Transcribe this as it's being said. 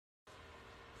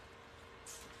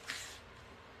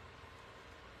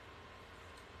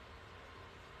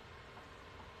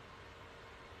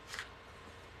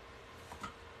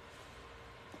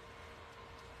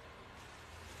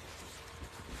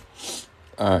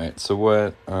Alright, so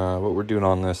what we're doing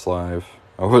on this live,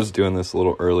 I was doing this a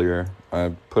little earlier.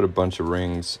 I put a bunch of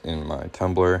rings in my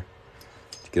tumbler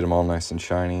to get them all nice and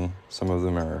shiny. Some of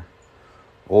them are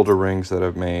older rings that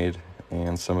I've made,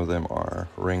 and some of them are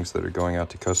rings that are going out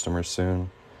to customers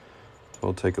soon. So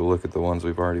we'll take a look at the ones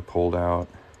we've already pulled out.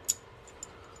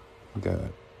 We got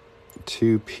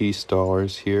 2 piece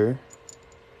dollars here.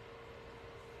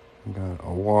 We got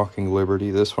a Walking Liberty.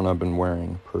 This one I've been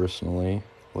wearing personally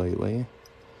lately.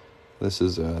 This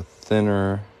is a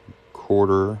thinner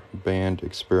quarter band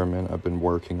experiment I've been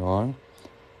working on.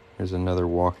 Here's another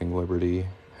Walking Liberty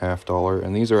 $50,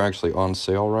 and these are actually on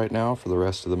sale right now for the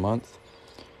rest of the month.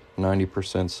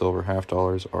 90% silver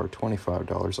 $50 are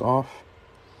 $25 off.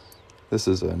 This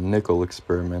is a nickel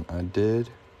experiment I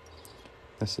did.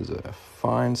 This is a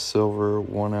fine silver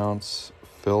 1 ounce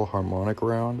Philharmonic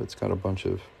round. It's got a bunch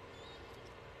of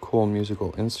cool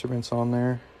musical instruments on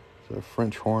there. There's a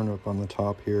French horn up on the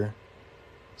top here.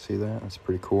 See that? That's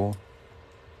pretty cool.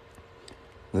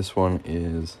 This one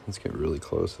is, let's get really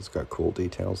close. It's got cool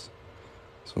details.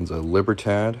 This one's a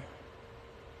Libertad. I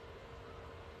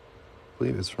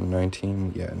believe it's from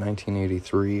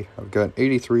 1983. I've got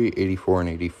 83, 84, and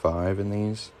 85 in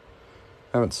these.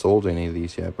 I haven't sold any of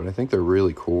these yet, but I think they're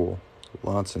really cool.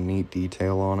 Lots of neat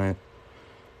detail on it.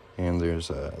 And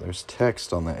there's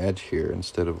text on the edge here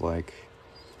instead of like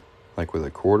with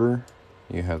a quarter,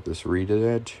 you have this reeded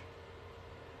edge.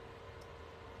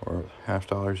 Or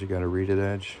 $50, you got a reeded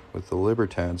edge. With the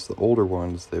Libertads, the older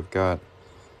ones, they've got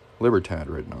Libertad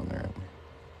written on there.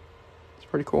 It's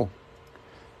pretty cool.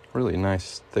 Really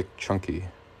nice, thick, chunky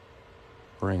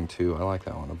ring too. I like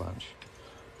that one a bunch.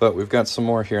 But we've got some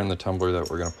more here in the tumbler that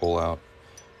we're gonna pull out.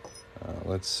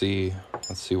 Let's see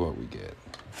what we get.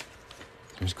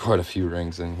 There's quite a few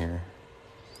rings in here.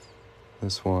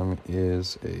 This one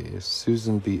is a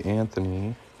Susan B.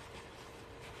 Anthony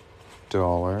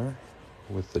dollar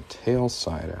with the tail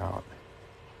side out.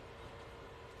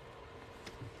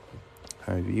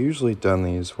 I've usually done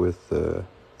these with the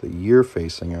year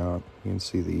facing out. You can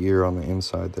see the year on the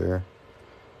inside there.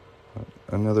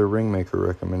 Another ring maker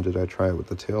recommended I try it with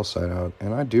the tail side out,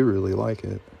 and I do really like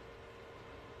it.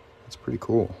 It's pretty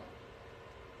cool.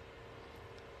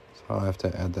 So I'll have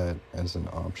to add that as an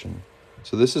option.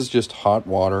 So this is just hot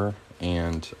water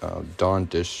and Dawn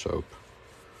dish soap.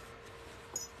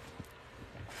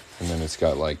 And then it's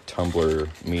got like tumbler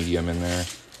medium in there.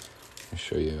 I'll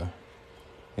show you.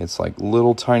 It's like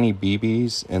little tiny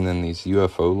BBs and then these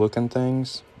UFO looking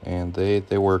things. And they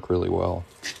work really well.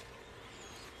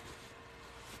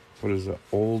 What does an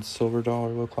old silver dollar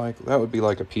look like? That would be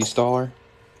like a piece dollar.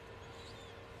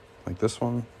 Like this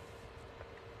one.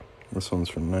 This one's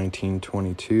from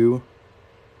 1922.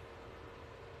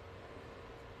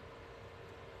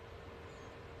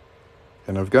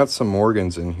 And I've got some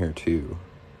Morgans in here too.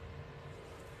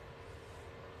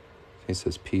 It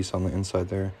says piece on the inside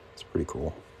there. It's pretty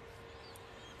cool.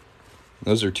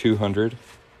 Those are 200.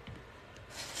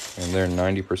 And they're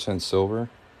 90% silver.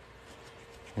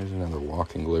 Here's another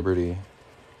Walking Liberty.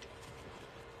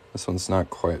 This one's not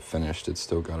quite finished. It's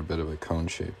still got a bit of a cone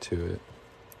shape to it.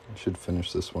 I should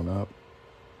finish this one up.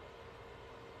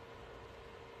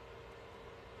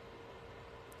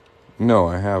 No,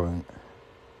 I haven't.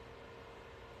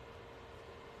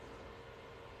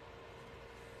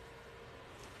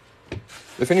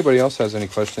 If anybody else has any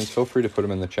questions, feel free to put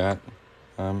them in the chat.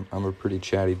 I'm a pretty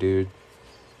chatty dude.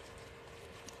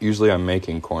 Usually I'm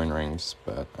making coin rings,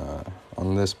 but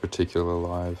on this particular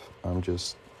live, I'm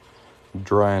just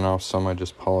drying off some I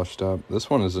just polished up.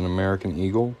 This one is an American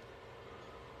Eagle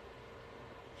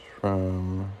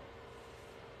from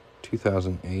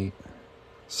 2008.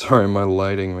 Sorry, my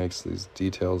lighting makes these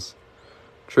details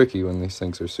tricky when these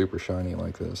things are super shiny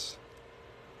like this.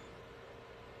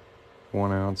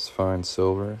 1 ounce fine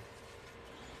silver.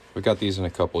 We got these in a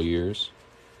couple years.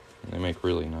 And they make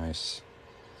really nice,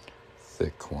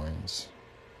 thick coins.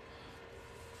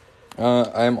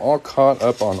 I'm all caught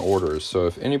up on orders, so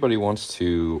if anybody wants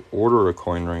to order a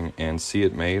coin ring and see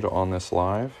it made on this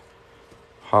live,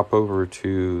 hop over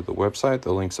to the website.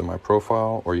 The link's in my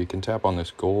profile, or you can tap on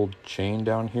this gold chain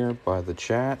down here by the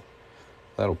chat.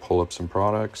 That'll pull up some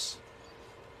products.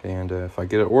 And if I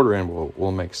get an order in,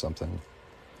 we'll make something.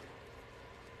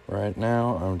 Right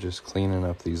now, I'm just cleaning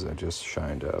up these I just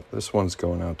shined up. This one's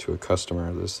going out to a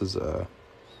customer. This is a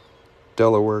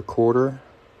Delaware quarter,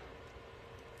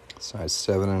 size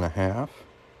 7.5.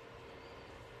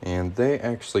 And they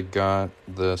actually got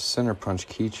the center punch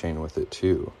keychain with it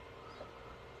too.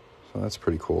 So that's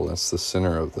pretty cool. That's the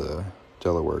center of the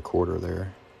Delaware quarter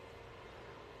there.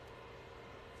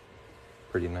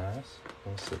 Pretty nice.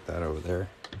 We'll set that over there.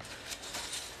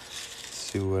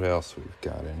 see what else we've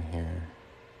got in here.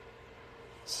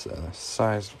 It's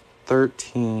size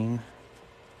 13,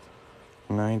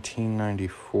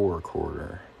 1994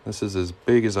 quarter. This is as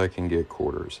big as I can get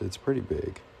quarters. It's pretty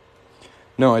big.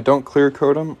 No, I don't clear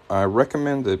coat them. I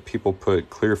recommend that people put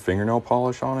clear fingernail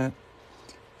polish on it.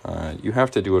 You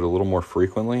have to do it a little more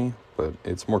frequently, but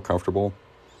it's more comfortable.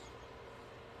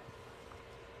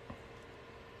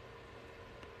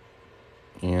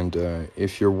 And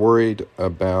if you're worried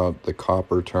about the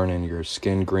copper turning your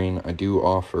skin green, I do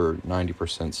offer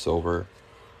 90% silver,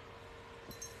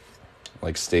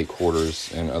 like state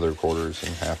quarters and other quarters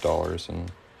and half dollars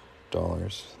and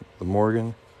dollars. The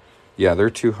Morgan, yeah, they're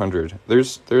 200.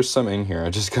 There's some in here. I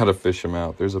just gotta fish them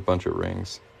out. There's a bunch of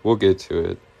rings. We'll get to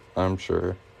it, I'm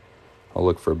sure. I'll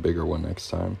look for a bigger one next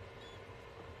time.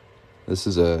 This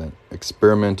is a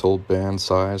experimental band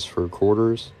size for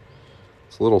quarters.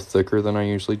 It's a little thicker than I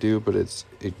usually do, but it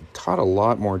caught a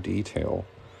lot more detail.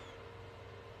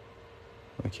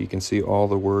 Like you can see all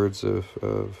the words of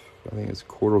I think it's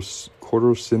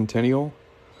quarter centennial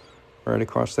right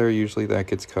across there. Usually that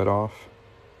gets cut off.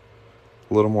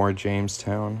 A little more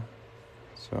Jamestown.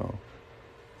 So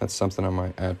that's something I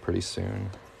might add pretty soon.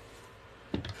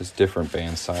 There's different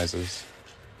band sizes,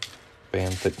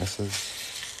 band thicknesses.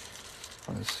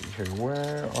 Let's see here.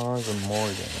 Where are the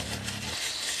Morgans?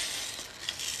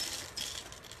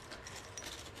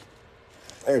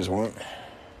 There's one.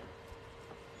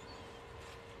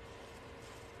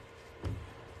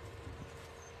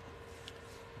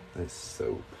 This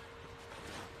soap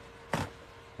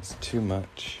is too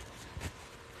much.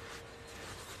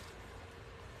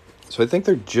 So I think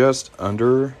they're just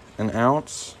under an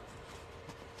ounce.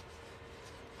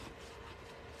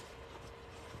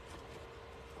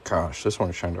 Gosh, this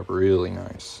one shined up really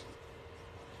nice.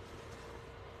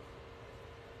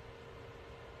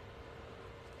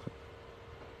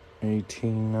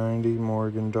 $18.90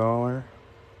 Morgan dollar.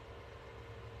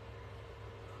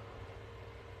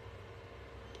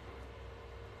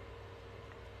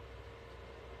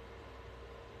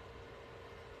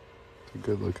 It's a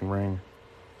good looking ring.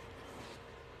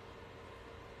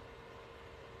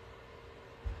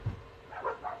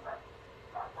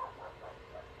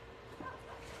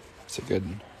 It's a good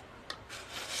one.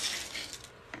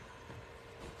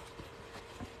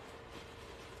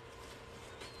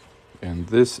 And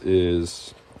this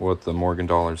is what the Morgan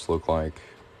dollars look like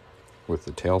with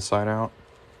the tail side out.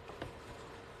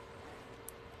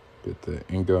 Get the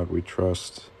In God We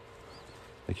Trust.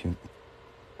 They can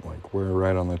like wear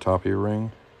right on the top of your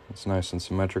ring. It's nice and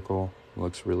symmetrical.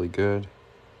 Looks really good.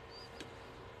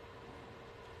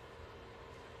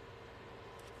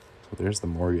 So there's the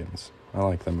Morgans. I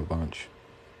like them a bunch.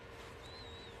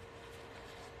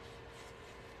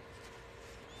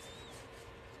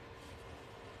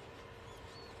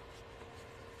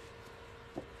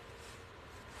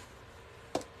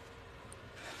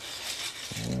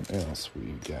 What else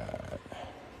we got?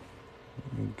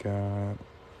 We got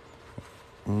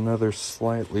another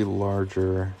slightly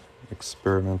larger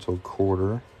experimental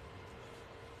quarter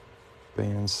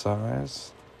band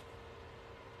size.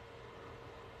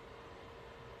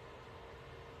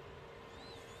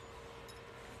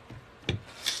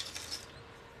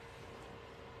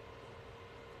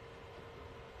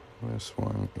 This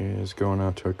one is going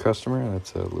out to a customer.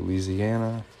 That's a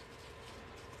Louisiana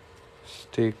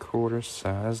state quarter,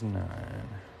 size 9.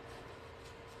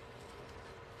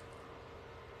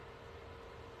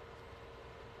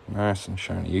 Nice and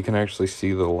shiny. You can actually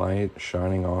see the light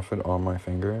shining off it on my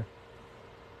finger.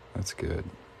 That's good.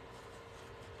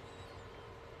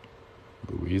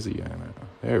 Louisiana.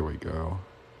 There we go.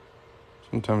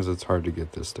 Sometimes it's hard to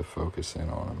get this to focus in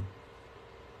on them.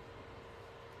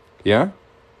 Yeah?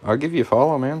 I'll give you a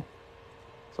follow, man.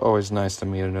 It's always nice to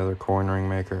meet another coin ring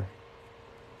maker.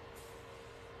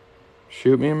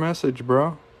 Shoot me a message,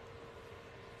 bro.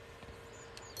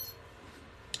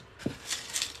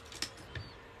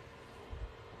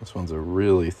 This one's a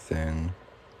really thin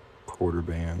quarter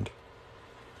band.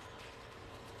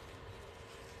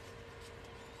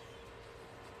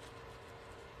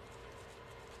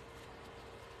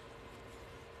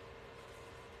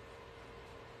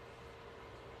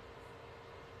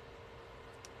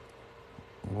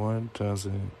 What does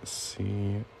it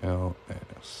CLS?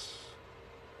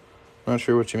 Not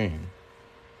sure what you mean.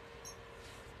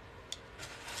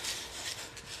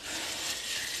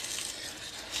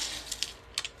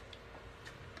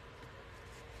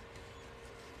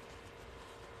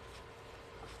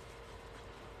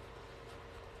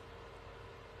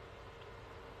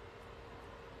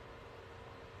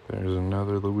 There's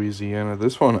another Louisiana.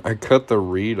 This one, I cut the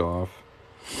reed off.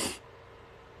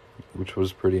 which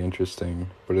was pretty interesting.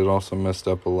 But it also messed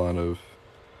up a lot of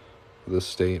the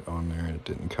state on there. It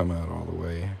didn't come out all the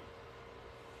way.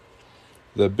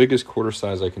 The biggest quarter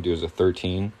size I can do is a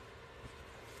 13.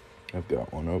 I've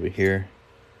got one over here.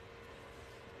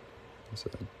 It's a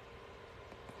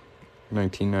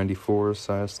 1994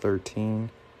 size 13.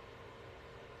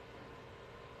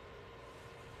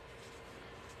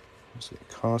 What's it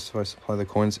cost if I supply the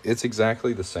coins? It's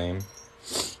exactly the same.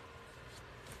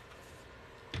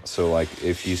 So like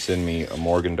if you send me a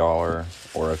Morgan dollar,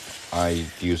 or if I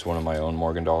use one of my own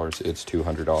Morgan dollars, it's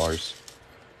 $200.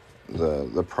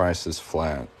 The price is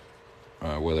flat,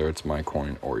 whether it's my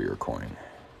coin or your coin.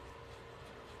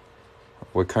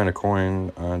 What kind of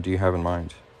coin do you have in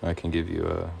mind? I can give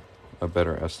you a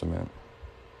better estimate.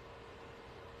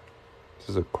 This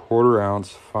is a 1/4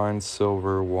 ounce fine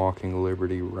silver Walking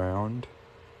Liberty round.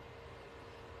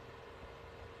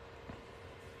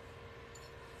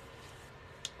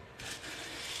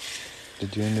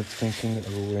 Did you end up thinking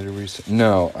of a way to reset?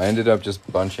 No, I ended up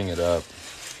just bunching it up.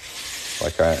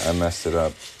 Like I messed it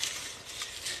up.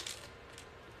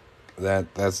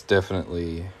 That's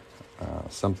definitely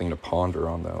something to ponder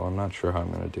on, though. I'm not sure how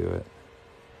I'm going to do it.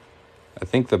 I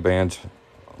think the band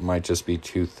might just be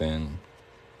too thin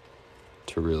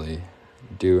to really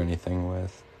do anything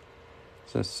with.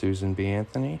 Is that Susan B.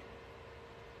 Anthony?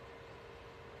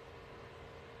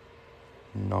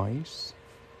 Nice.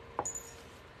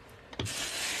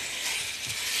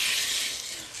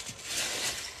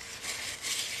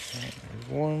 There's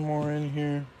one more in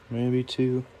here, maybe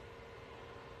two.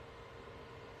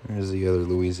 There's the other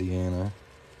Louisiana.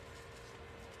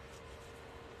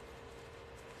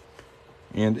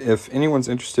 And if anyone's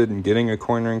interested in getting a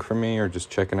coin ring from me or just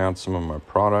checking out some of my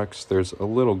products, there's a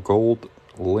little gold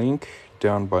link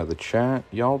down by the chat.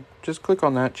 Y'all just click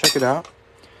on that, check it out.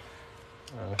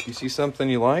 If you see something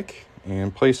you like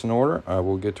and place an order, I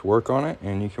will get to work on it,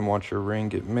 and you can watch your ring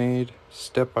get made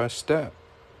step by step.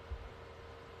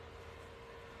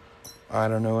 I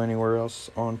don't know anywhere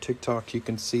else on TikTok you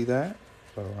can see that,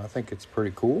 so I think it's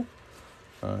pretty cool.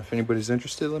 If anybody's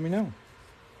interested, let me know.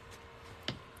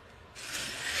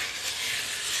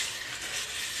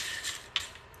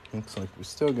 Looks like we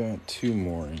still got two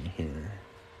more in here.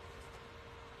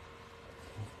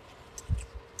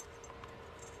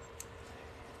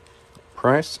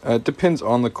 Price? It depends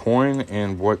on the coin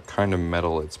and what kind of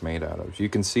metal it's made out of. You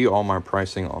can see all my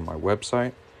pricing on my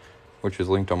website, which is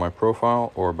linked on my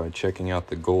profile, or by checking out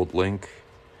the gold link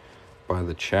by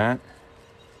the chat.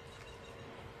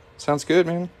 Sounds good,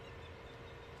 man.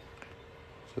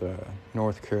 It's a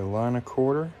North Carolina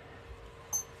quarter.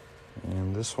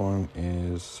 And this one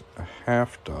is a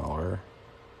 $50,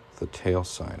 the tail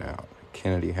side out.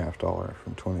 Kennedy $50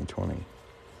 from 2020.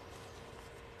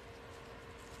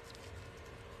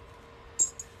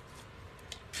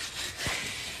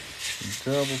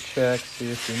 Double check,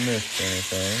 see if we missed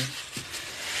anything.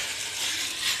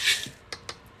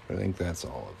 I think that's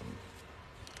all of them.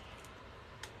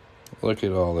 Look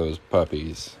at all those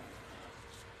puppies.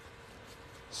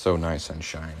 So nice and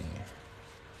shiny.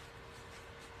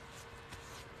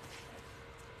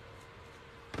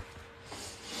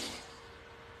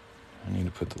 I need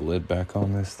to put the lid back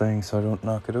on this thing so I don't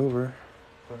knock it over.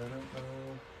 But I don't know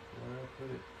where I put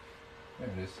it. There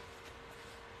it is.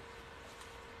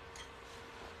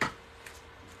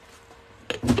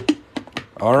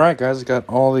 Alright guys, I got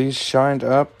all these shined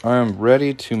up. I am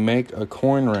ready to make a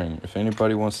coin ring. If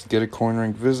anybody wants to get a coin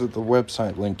ring, visit the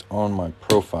website linked on my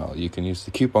profile. You can use the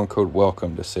coupon code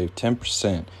WELCOME to save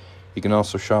 10%. You can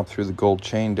also shop through the gold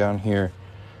chain down here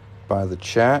by the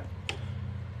chat.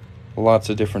 Lots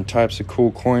of different types of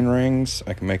cool coin rings.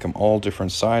 I can make them all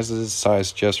different sizes,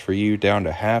 size just for you, down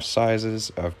to half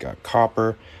sizes. I've got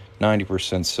copper,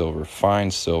 90% silver,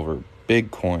 fine silver,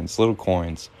 big coins, little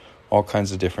coins, all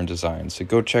kinds of different designs. So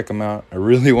go check them out. I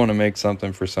really want to make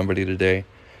something for somebody today.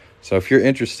 So if you're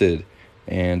interested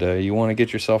and you want to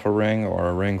get yourself a ring or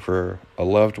a ring for a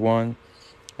loved one,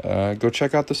 go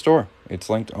check out the store. It's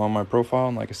linked on my profile.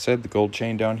 And like I said, the gold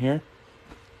chain down here.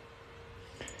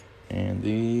 And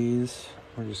these,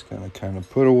 we're just going to kind of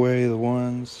put away the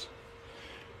ones.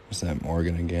 Where's that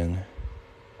Morgan again?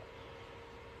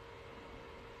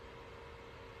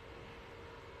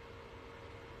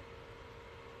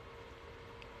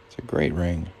 It's a great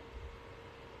ring.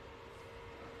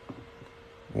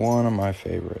 One of my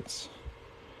favorites.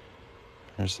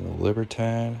 There's the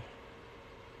Libertad.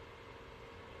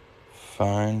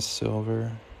 Fine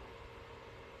silver.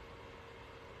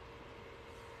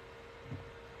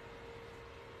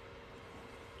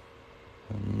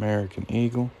 American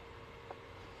Eagle.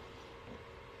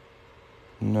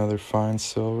 Another fine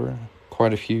silver.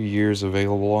 Quite a few years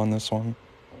available on this one.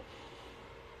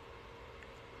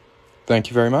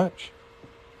 Thank you very much.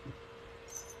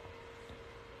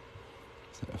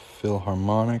 It's a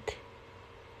Philharmonic.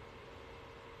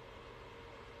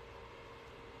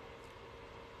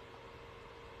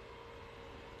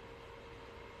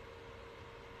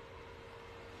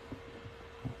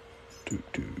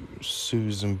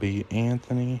 Susan B.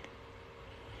 Anthony.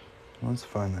 Let's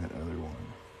find that other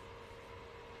one.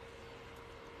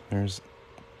 There's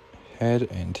head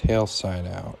and tail side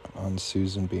out on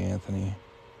Susan B. Anthony.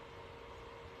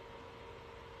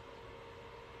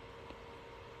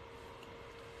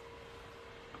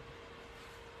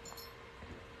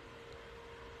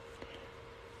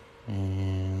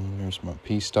 And there's my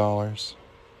peace dollars.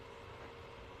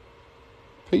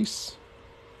 Peace.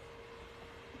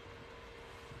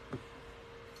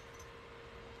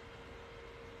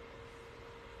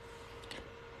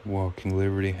 Walking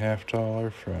Liberty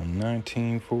 $50 from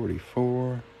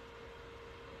 1944.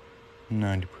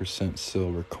 90%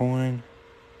 silver coin.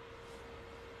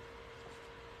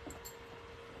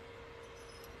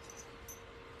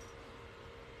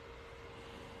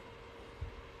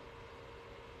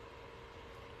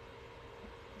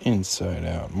 Inside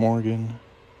Out Morgan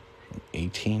from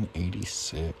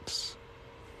 1886.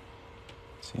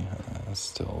 See how that's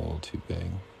still a little too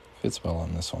big. Fits well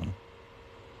on this one.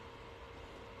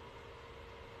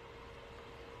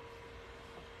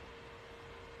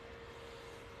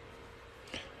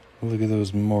 Look at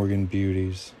those Morgan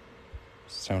beauties.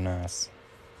 So nice.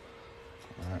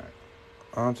 Alright.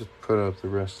 I'll just put up the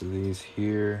rest of these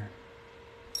here.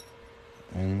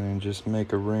 And then just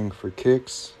make a ring for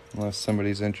kicks. Unless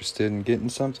somebody's interested in getting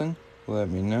something, let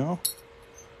me know.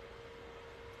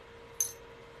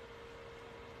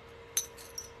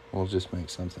 We'll just make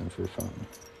something for fun.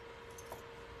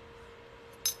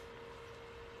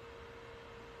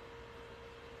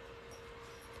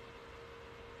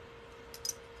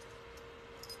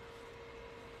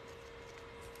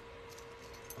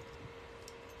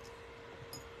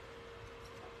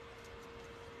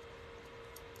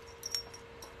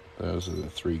 Those are the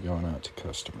 3 going out to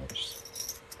customers.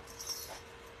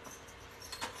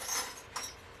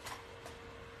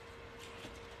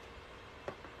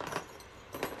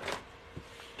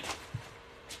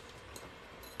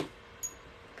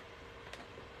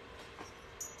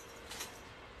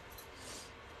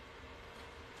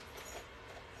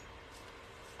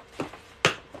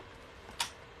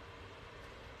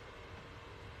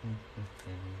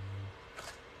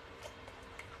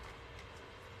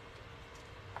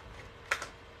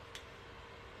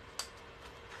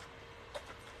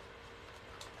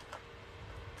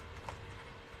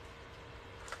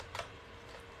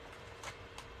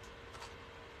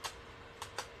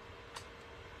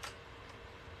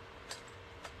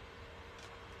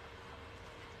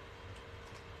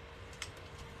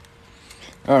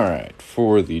 Alright,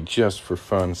 for the just for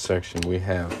fun section, we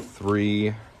have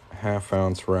 3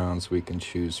 half-ounce rounds we can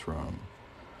choose from.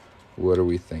 What are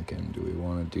we thinking? Do we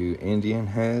want to do Indian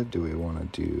head? Do we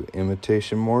want to do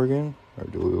imitation Morgan? Or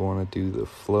do we want to do the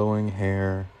flowing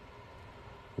hair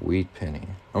wheat penny?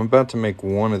 I'm about to make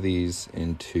one of these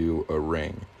into a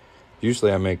ring.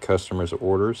 Usually I make customers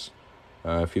orders.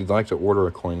 If you'd like to order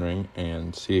a coin ring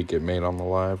and see it get made on the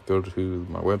live, go to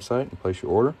my website and place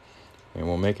your order, and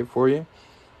we'll make it for you.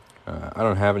 I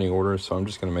don't have any orders, so I'm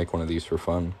just going to make one of these for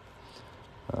fun.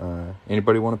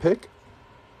 Anybody want to pick?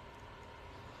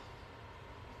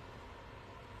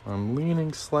 I'm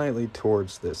leaning slightly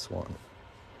towards this one.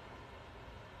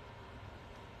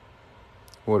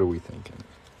 What are we thinking?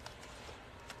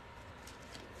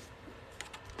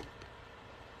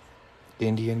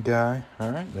 Indian guy.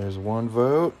 All right, there's 1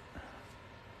 vote.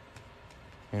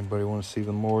 Anybody want to see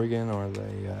the Morgan or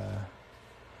the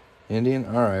Indian?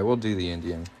 All right, we'll do the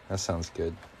Indian. That sounds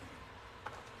good.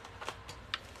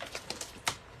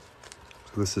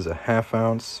 So this is a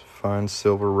half-ounce fine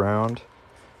silver round.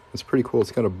 It's pretty cool.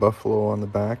 It's got a buffalo on the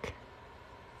back.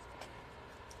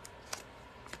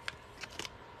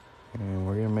 And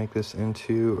we're going to make this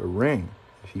into a ring.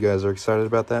 If you guys are excited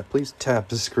about that, please tap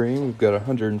the screen. We've got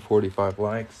 145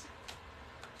 likes.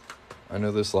 I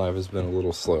know this live has been a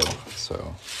little slow,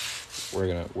 so we're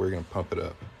gonna pump it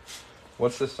up.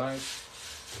 What's this size?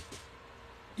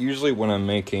 Usually when I'm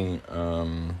making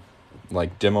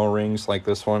like demo rings like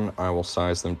this one, I will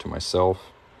size them to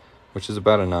myself, which is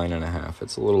about a 9.5.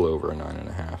 It's a little over a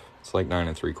 9.5. It's like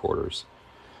 9 3/4.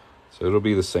 So it'll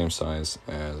be the same size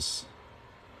as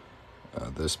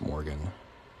this Morgan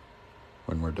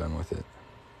when we're done with it.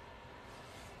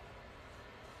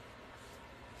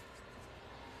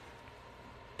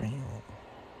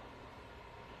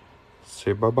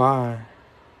 say bye-bye.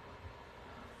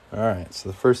 Alright, so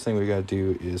the first thing we gotta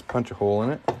do is punch a hole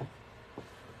in it.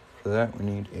 For that, we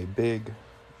need a big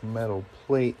metal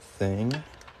plate thing.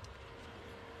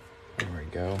 There we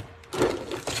go.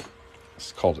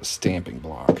 It's called a stamping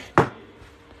block.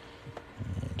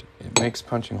 And it makes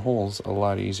punching holes a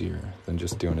lot easier than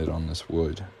just doing it on this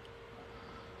wood.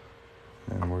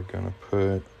 And we're gonna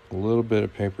put a little bit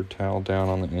of paper towel down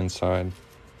on the inside.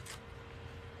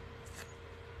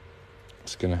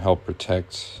 It's gonna help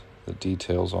protect the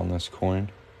details on this coin.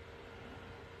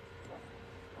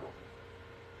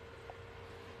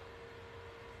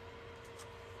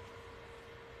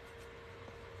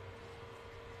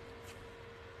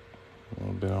 A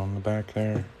little bit on the back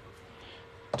there.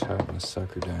 Tighten the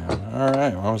sucker down.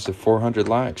 Alright, well, almost at 400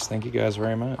 likes. Thank you guys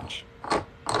very much.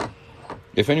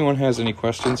 If anyone has any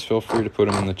questions, feel free to put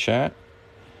them in the chat.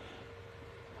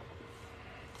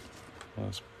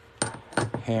 Let's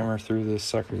hammer through this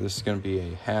sucker. This is going to be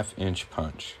a 1/2 inch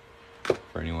punch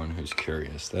for anyone who's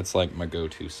curious. That's like my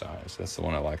go-to size. That's the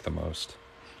one I like the most.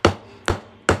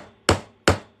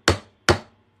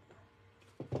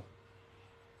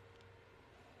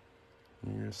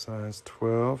 You're size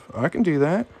 12. I can do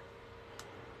that.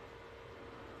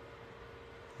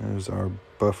 There's our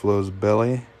buffalo's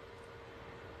belly.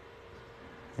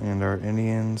 And our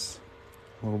Indian's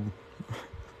little, I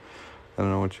don't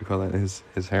know what you call that, his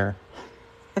hair.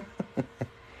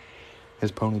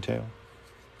 His ponytail.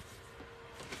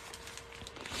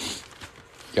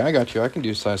 Yeah, I got you. I can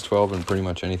do size 12 in pretty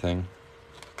much anything.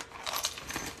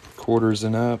 Quarters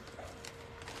and up.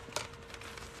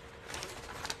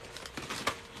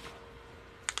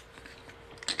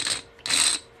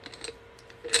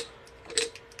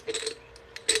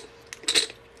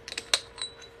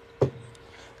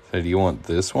 So do you want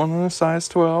this one in a size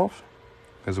 12?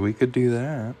 Because we could do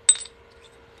that.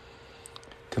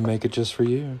 Can make it just for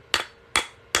you.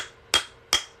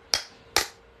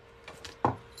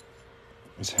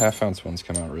 These 1/2 ounce ones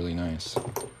come out really nice.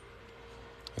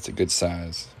 It's a good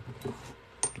size.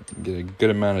 Get a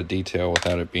good amount of detail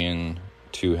without it being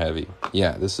too heavy.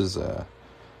 Yeah, this is a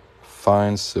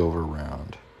fine silver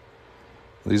round.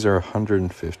 These are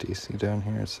 150. See down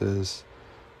here it says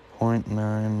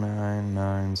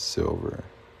 0.999 silver.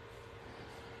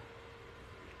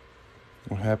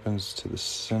 What happens to the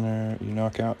center? You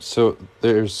knock out. So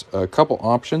there's a couple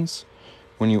options.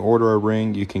 When you order a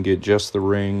ring, you can get just the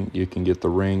ring. You can get the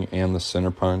ring and the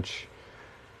center punch.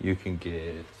 You can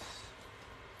get...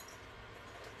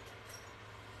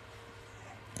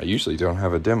 I usually don't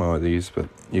have a demo of these, but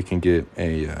you can get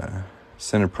a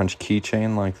center punch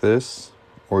keychain like this,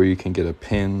 or you can get a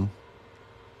pin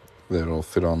that'll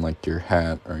fit on like your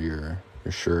hat or your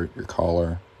shirt, your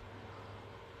collar.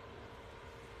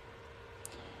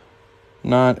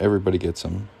 Not everybody gets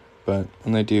them, but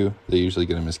when they do, they usually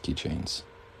get them as keychains.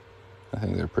 I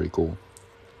think they're pretty cool.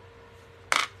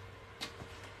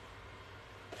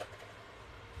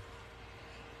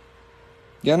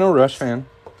 Yeah, no rush, man.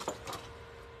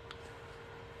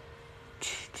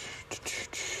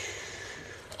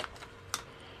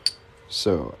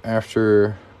 So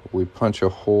after we punch a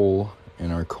hole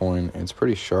in our coin, it's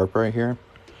pretty sharp right here.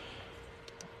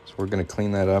 So we're going to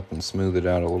clean that up and smooth it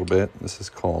out a little bit. This is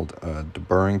called a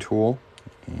deburring tool,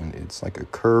 and it's like a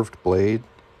curved blade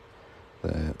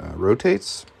that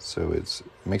rotates, so it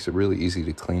makes it really easy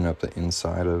to clean up the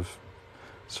inside of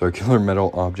circular metal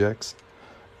objects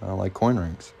like coin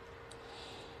rings.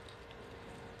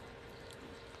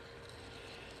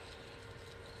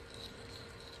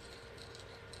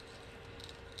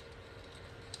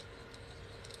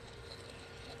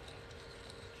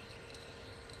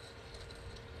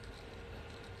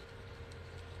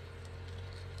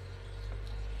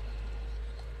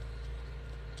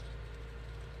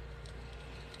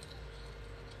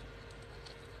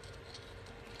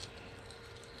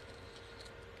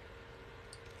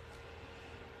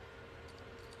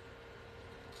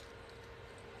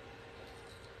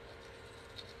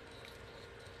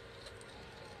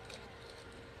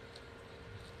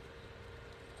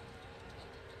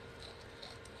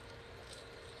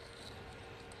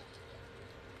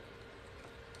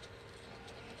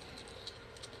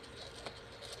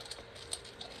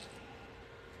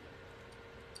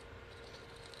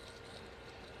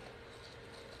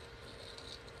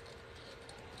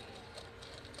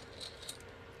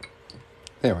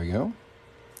 There we go.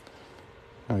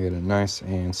 Now we get it nice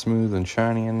and smooth and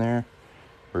shiny in there.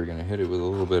 We're going to hit it with a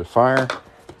little bit of fire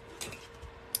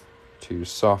to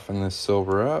soften this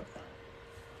silver up.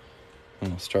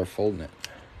 And we'll start folding it.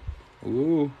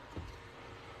 Ooh.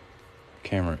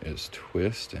 Camera is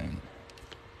twisting.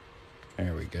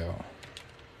 There we go.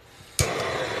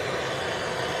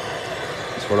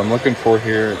 So what I'm looking for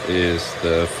here is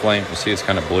the flame. You see it's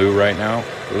kind of blue right now.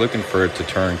 We're looking for it to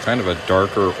turn kind of a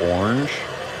darker orange.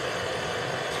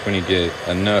 It's when you get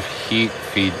enough heat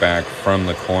feedback from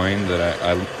the coin that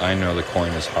I know the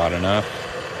coin is hot enough.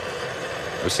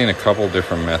 I've seen a couple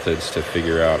different methods to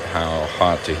figure out how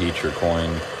hot to heat your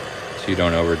coin so you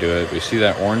don't overdo it. But you see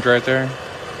that orange right there?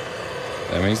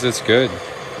 That means it's good.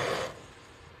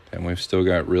 And we've still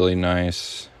got really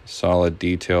nice, solid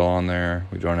detail on there.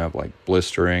 We don't have like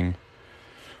blistering.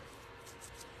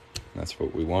 That's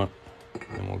what we want.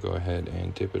 And we'll go ahead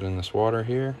and dip it in this water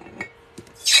here.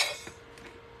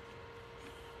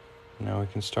 Now we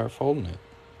can start folding it.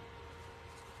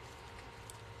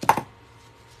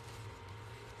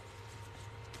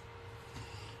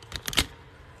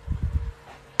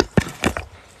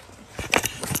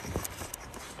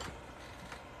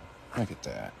 Look at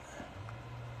that.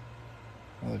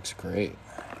 That looks great.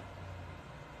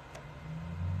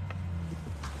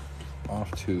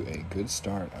 Off to a good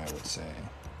start, I would say.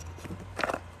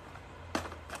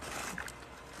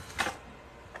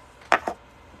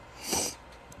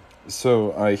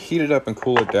 So I heat it up and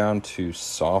cool it down to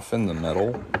soften the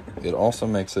metal. It also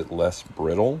makes it less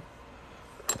brittle,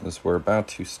 as we're about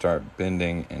to start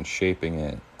bending and shaping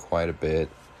it quite a bit.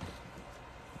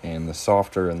 And the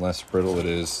softer and less brittle it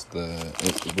is,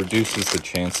 it reduces the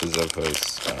chances of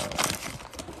us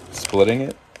splitting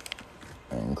it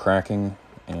and cracking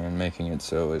and making it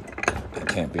so it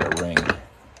can't be a ring.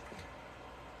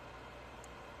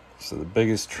 So the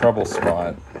biggest trouble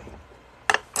spot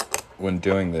when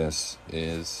doing this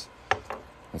is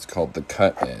what's called the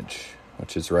cut edge,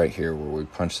 which is right here where we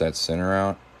punch that center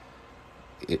out.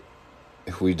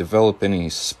 If we develop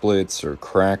any splits or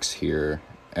cracks here,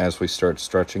 as we start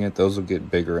stretching it, those will get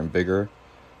bigger and bigger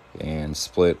and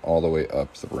split all the way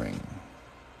up the ring.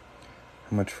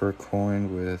 How much for a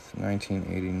coin with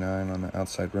 1989 on the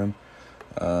outside rim?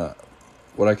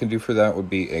 What I can do for that would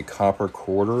be a copper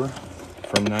quarter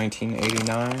from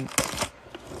 1989.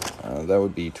 That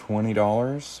would be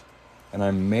 $20. And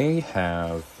I may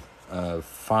have a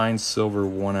fine silver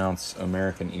 1 ounce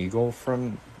American Eagle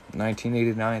from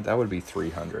 1989. That would be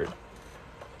 $300.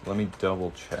 Let me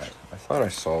double check. I thought I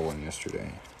saw one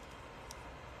yesterday.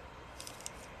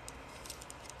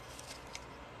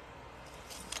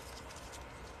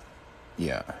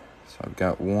 Yeah, so I've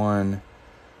got one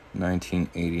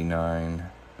 1989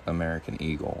 American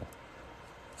Eagle.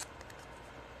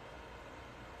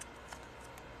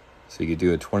 So you could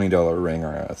do a $20 ring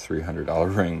or a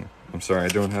 $300 ring. I'm sorry, I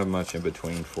don't have much in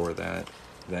between for that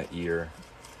year.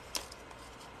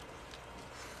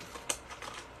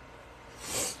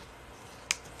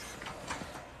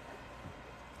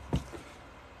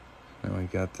 Now we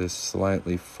got this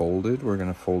slightly folded. We're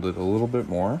going to fold it a little bit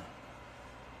more.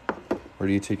 Where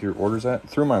do you take your orders at?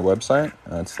 Through my website.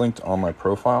 It's linked on my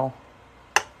profile.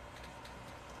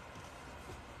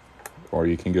 Or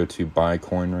you can go to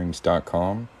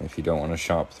buycoinrings.com if you don't want to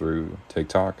shop through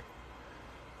TikTok.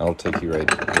 That'll take you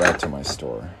right to my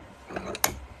store.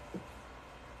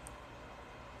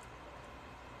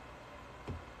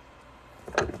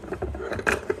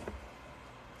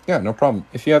 Yeah, no problem.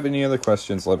 If you have any other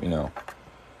questions, let me know.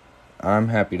 I'm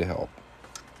happy to help.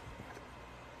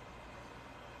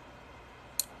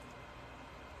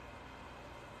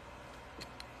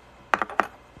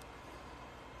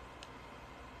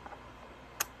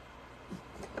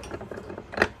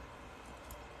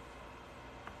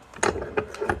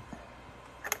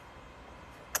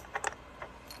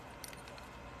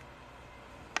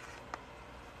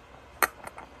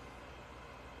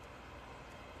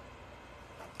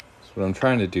 What I'm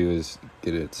trying to do is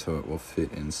get it so it will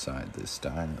fit inside this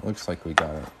die. It looks like we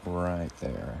got it right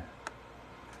there.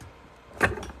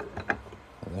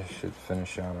 This should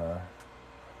finish out our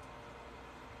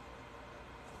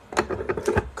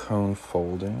cone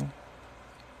folding.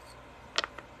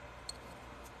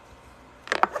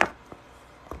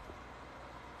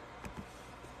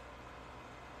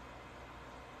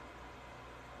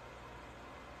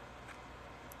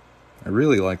 I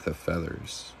really like the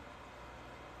feathers.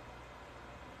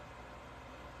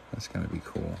 That's going to be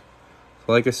cool.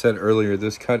 So like I said earlier,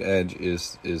 this cut edge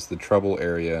is the trouble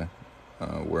area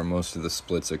where most of the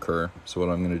splits occur. So what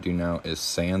I'm going to do now is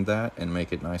sand that and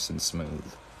make it nice and smooth.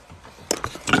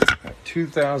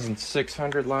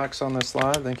 2,600 likes on this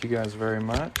live. Thank you guys very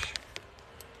much.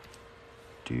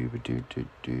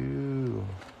 Doo-ba-doo-doo-doo.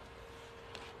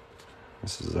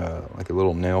 This is like a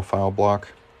little nail file block.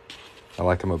 I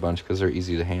like them a bunch because they're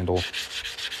easy to handle.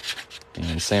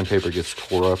 And sandpaper gets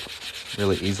tore up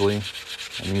really easily.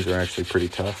 And these are actually pretty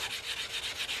tough.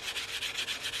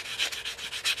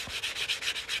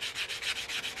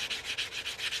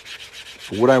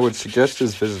 What I would suggest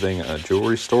is visiting a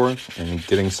jewelry store and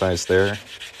getting size there.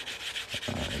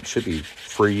 It should be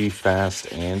free,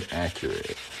 fast, and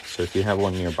accurate. So if you have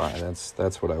one nearby,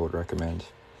 that's what I would recommend.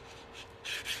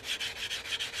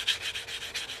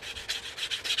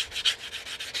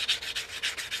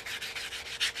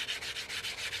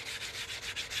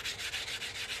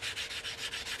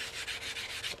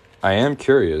 I am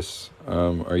curious.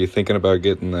 Are you thinking about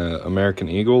getting the American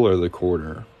Eagle or the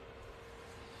quarter?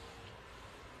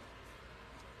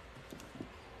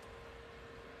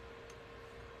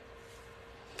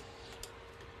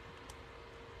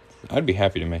 I'd be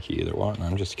happy to make you either one.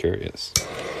 I'm just curious.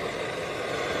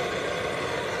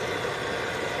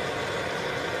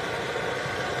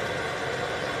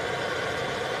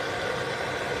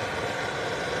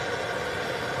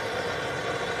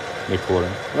 The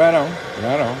quarter. Right on.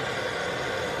 Right on.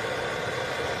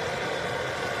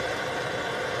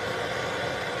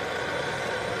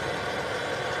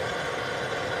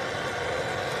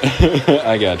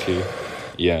 I got you.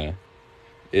 Yeah.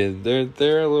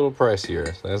 They're a little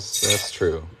pricier. That's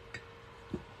true.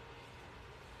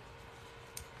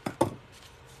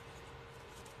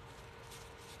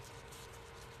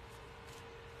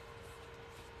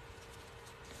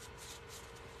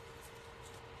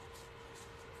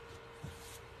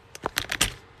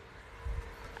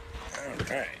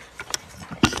 Alright.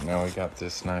 So now we got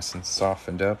this nice and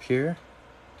softened up here.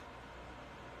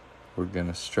 We're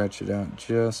gonna stretch it out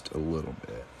just a little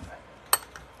bit.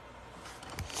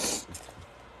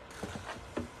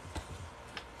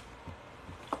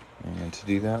 And to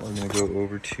do that, we're going to go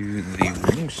over to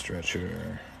the ring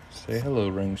stretcher. Say hello,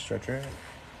 ring stretcher.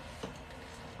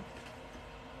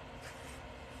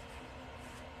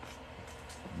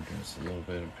 Just a little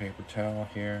bit of paper towel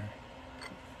here.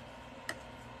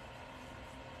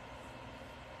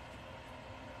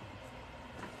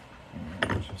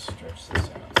 And just stretch this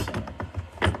out some.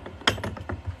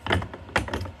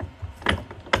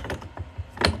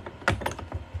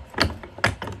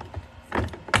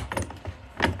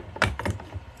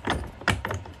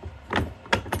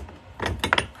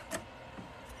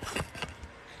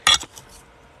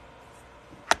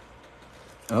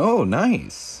 Oh,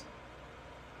 nice.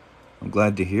 I'm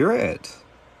glad to hear it.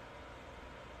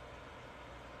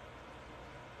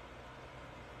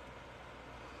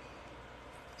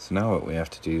 So now what we have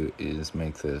to do is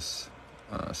make this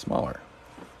smaller.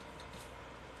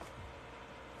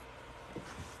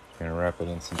 We're going to wrap it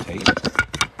in some tape.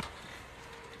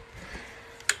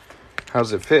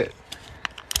 How's it fit?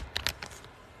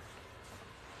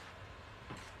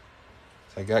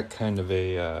 So I got kind of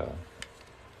a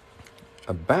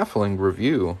baffling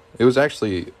review. It was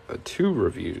actually 2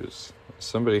 reviews.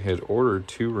 Somebody had ordered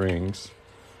 2 rings.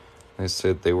 They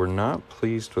said they were not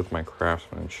pleased with my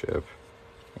craftsmanship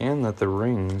and that the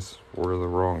rings were the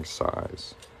wrong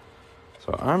size.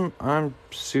 So I'm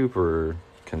super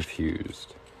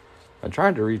confused. I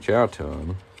tried to reach out to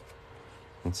him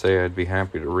and say I'd be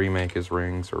happy to remake his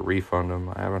rings or refund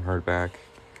them. I haven't heard back.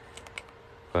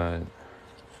 But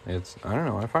I don't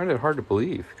know, I find it hard to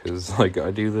believe because, like,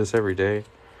 I do this every day.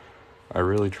 I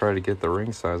really try to get the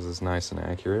ring sizes nice and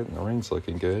accurate, and the ring's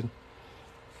looking good.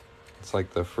 It's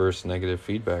like the first negative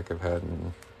feedback I've had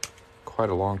in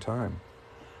quite a long time.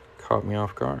 Caught me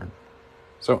off guard.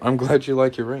 So I'm glad you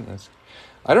like your ring.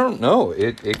 I don't know,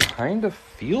 it kind of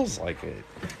feels like it.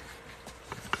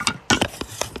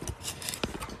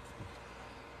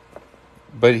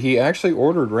 But he actually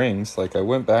ordered rings. Like, I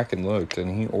went back and looked,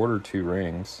 and he ordered 2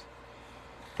 rings.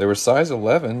 They were size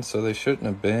 11, so they shouldn't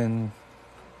have been,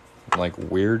 like,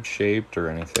 weird shaped or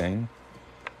anything.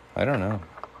 I don't know.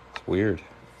 It's weird.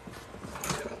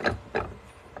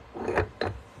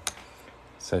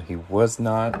 Said he was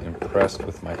not impressed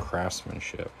with my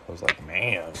craftsmanship. I was like,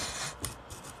 man,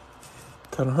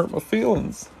 kind of hurt my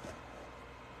feelings.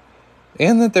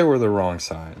 And that they were the wrong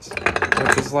size.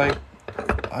 Which is like,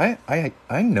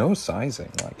 I know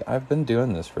sizing. Like, I've been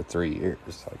doing this for 3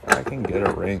 years. Like, I can get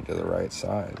a ring to the right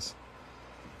size.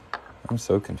 I'm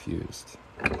so confused.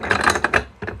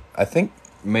 I think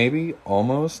maybe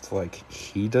almost like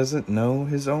he doesn't know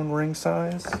his own ring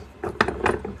size.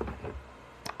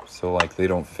 So, like, they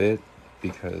don't fit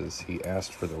because he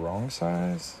asked for the wrong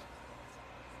size.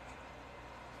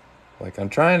 Like, I'm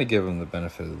trying to give him the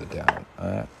benefit of the doubt.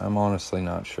 I'm honestly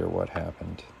not sure what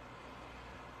happened.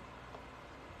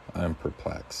 I'm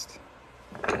perplexed.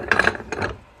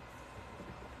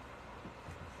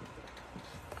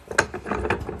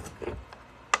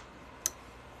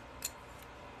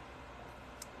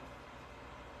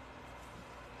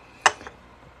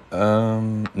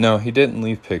 No, he didn't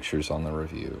leave pictures on the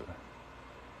review.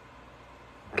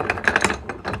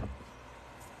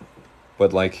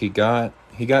 But like he got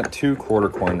 2 quarter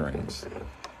coin rings,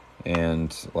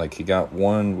 and like he got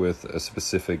one with a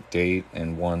specific date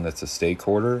and one that's a stay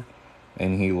quarter,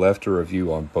 and he left a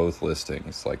review on both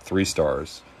listings, like 3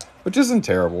 stars, which isn't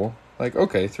terrible. Like,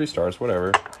 okay, 3 stars,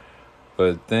 whatever.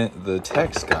 But then the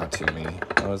text got to me.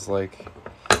 I was like,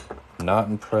 not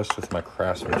impressed with my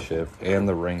craftsmanship, and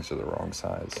the rings are the wrong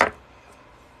size.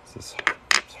 It's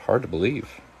hard to believe.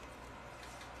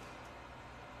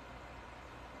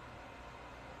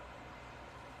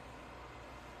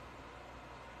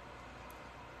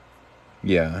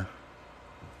 Yeah.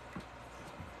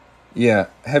 Yeah.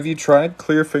 Have you tried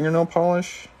clear fingernail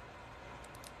polish?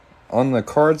 On the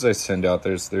cards I send out,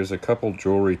 there's a couple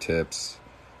jewelry tips.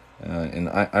 And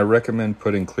I recommend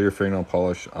putting clear fingernail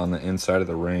polish on the inside of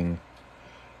the ring.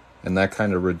 And that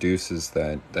kind of reduces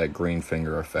that green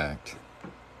finger effect.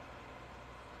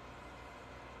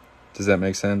 Does that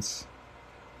make sense?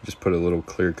 Just put a little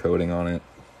clear coating on it.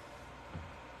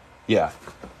 Yeah.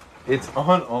 It's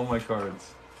on all my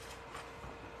cards.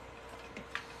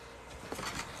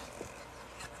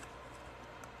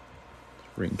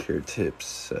 Ring care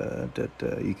tips.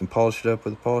 You can polish it up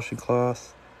with a polishing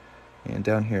cloth. And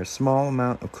down here, a small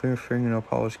amount of clear fingernail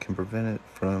polish can prevent it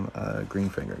from green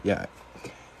finger. Yeah.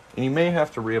 And you may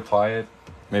have to reapply it,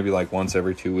 maybe like once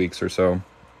every 2 weeks or so.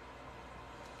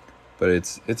 But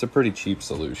it's a pretty cheap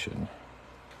solution.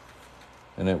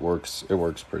 And it works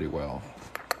pretty well.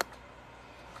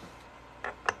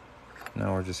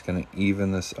 Now we're just going to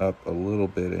even this up a little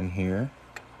bit in here.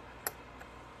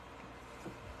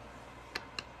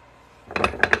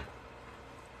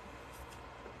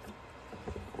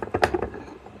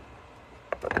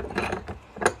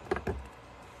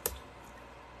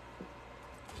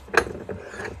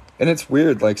 And it's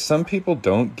weird, like some people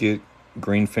don't get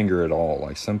green finger at all.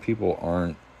 Like some people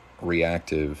aren't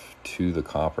reactive to the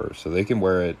copper, so they can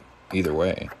wear it either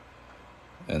way.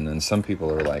 And then some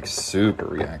people are like super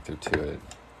reactive to it.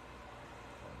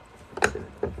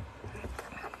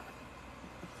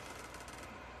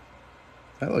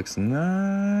 That looks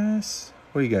nice.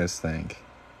 What do you guys think?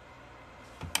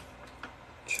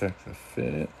 Check the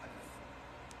fit.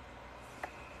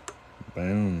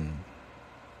 Boom.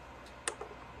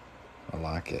 I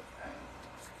like it.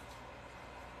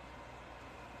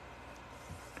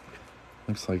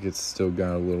 Looks like it's still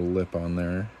got a little lip on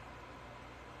there.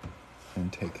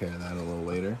 And take care of that a little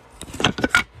later.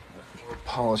 We'll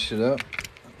polish it up,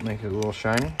 make it a little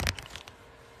shiny.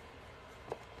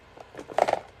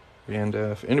 And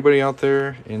if anybody out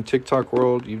there in TikTok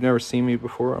world, you've never seen me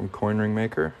before, I'm Coin Ring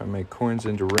Maker. I make coins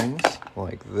into rings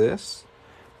like this.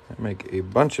 I make a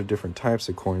bunch of different types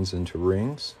of coins into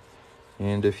rings.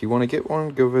 And if you want to get one,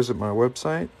 go visit my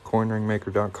website,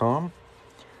 coinringmaker.com,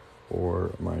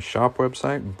 or my shop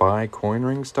website,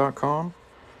 buycoinrings.com.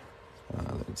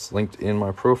 It's linked in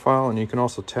my profile, and you can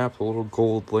also tap the little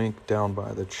gold link down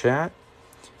by the chat.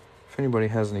 If anybody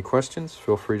has any questions,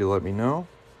 feel free to let me know.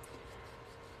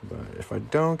 But if I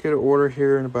don't get an order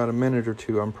here in about a minute or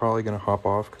two, I'm probably going to hop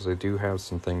off because I do have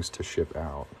some things to ship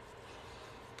out.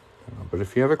 But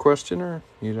if you have a question or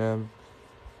you'd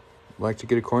like to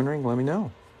get a coin ring, let me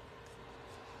know.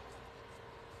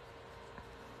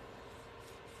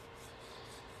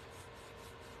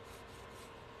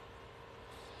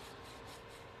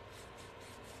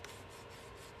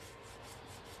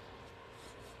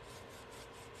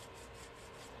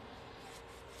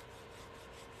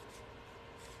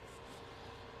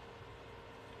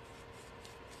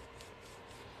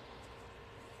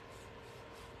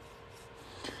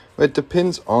 It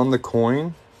depends on the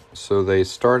coin. So they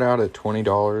start out at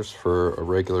 $20 for a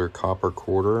regular copper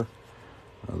quarter.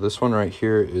 This one right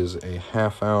here is a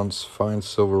 1/2 ounce fine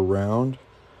silver round.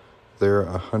 They're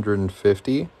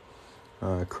 $150.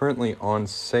 Currently on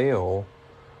sale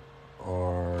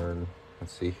are,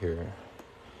 let's see here,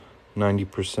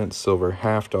 90% silver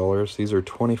 $half. These are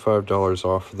 $25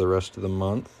 off for the rest of the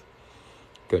month.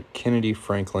 Got Kennedy,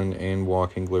 Franklin, and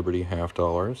Walking Liberty $half.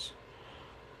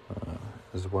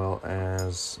 As well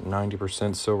as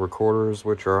 90% silver quarters,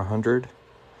 which are 100,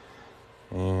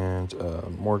 and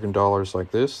Morgan dollars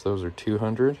like this, those are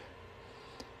 200,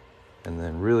 and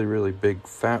then really big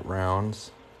fat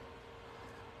rounds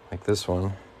like this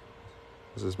one.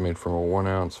 This is made from a 1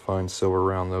 ounce fine silver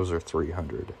round. Those are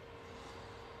 300.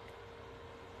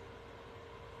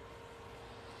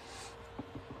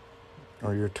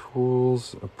 Are your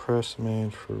tools a press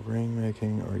made for ring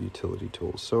making or utility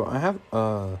tools? So I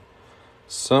have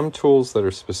some tools that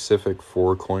are specific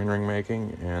for coin ring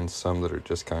making and some that are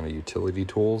just kind of utility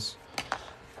tools,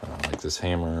 like this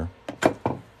hammer.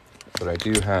 But I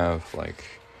do have like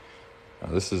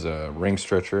This is a ring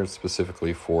stretcher. It's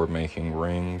specifically for making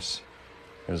rings.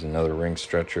 There's another ring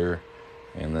stretcher.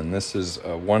 And then this is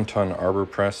a 1-ton arbor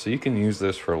press. So you can use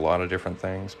this for a lot of different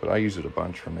things, but I use it a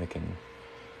bunch for making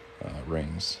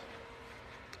rings.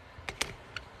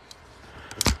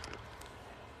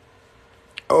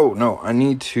 Oh no, I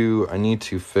need to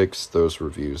fix those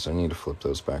reviews. I need to flip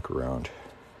those back around.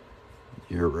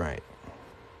 You're right.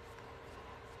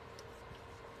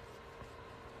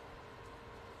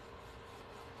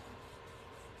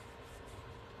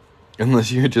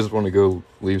 Unless you just want to go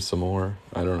leave some more.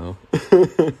 I don't know.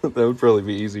 That would probably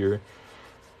be easier.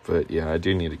 But yeah, I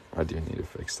do need to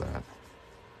fix that.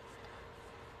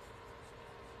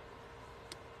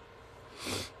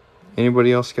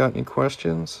 Anybody else got any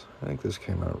questions? I think this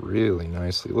came out really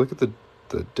nicely. Look at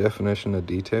the definition of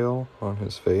detail on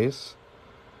his face.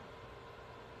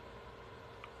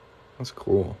 That's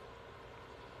cool.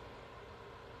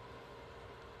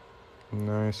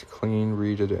 Nice, clean,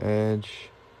 reeded edge.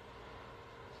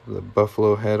 The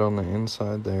buffalo head on the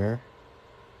inside there.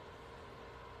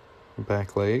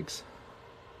 Back legs.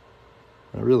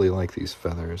 I really like these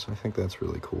feathers. I think that's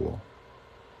really cool.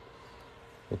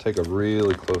 We'll take a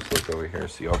really close look over here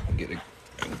so y'all can get a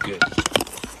good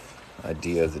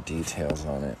idea of the details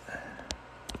on it.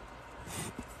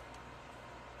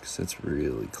 Because it's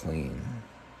really clean.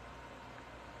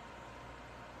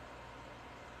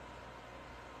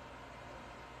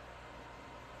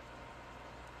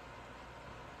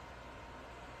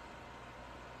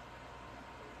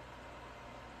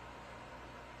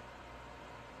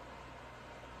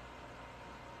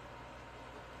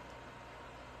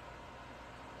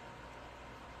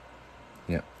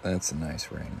 Yep, that's a nice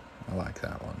ring. I like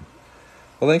that one.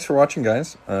 Well, thanks for watching,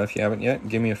 guys. If you haven't yet,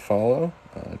 give me a follow.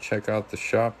 Check out the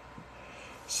shop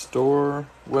store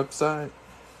website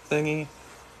thingy.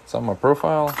 It's on my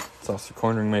profile. It's also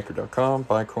corneringmaker.com,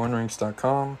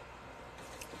 buycornerings.com.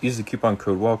 Use the coupon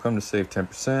code WELCOME to save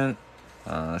 10%.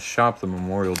 Shop the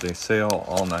Memorial Day sale.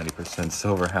 All 90%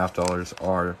 silver half dollars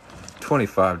are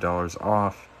 $25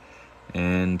 off.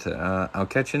 And I'll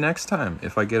catch you next time.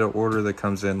 If I get an order that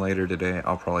comes in later today,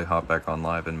 I'll probably hop back on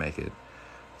live and make it.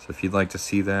 So if you'd like to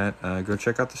see that, go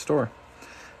check out the store.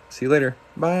 See you later.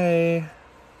 Bye.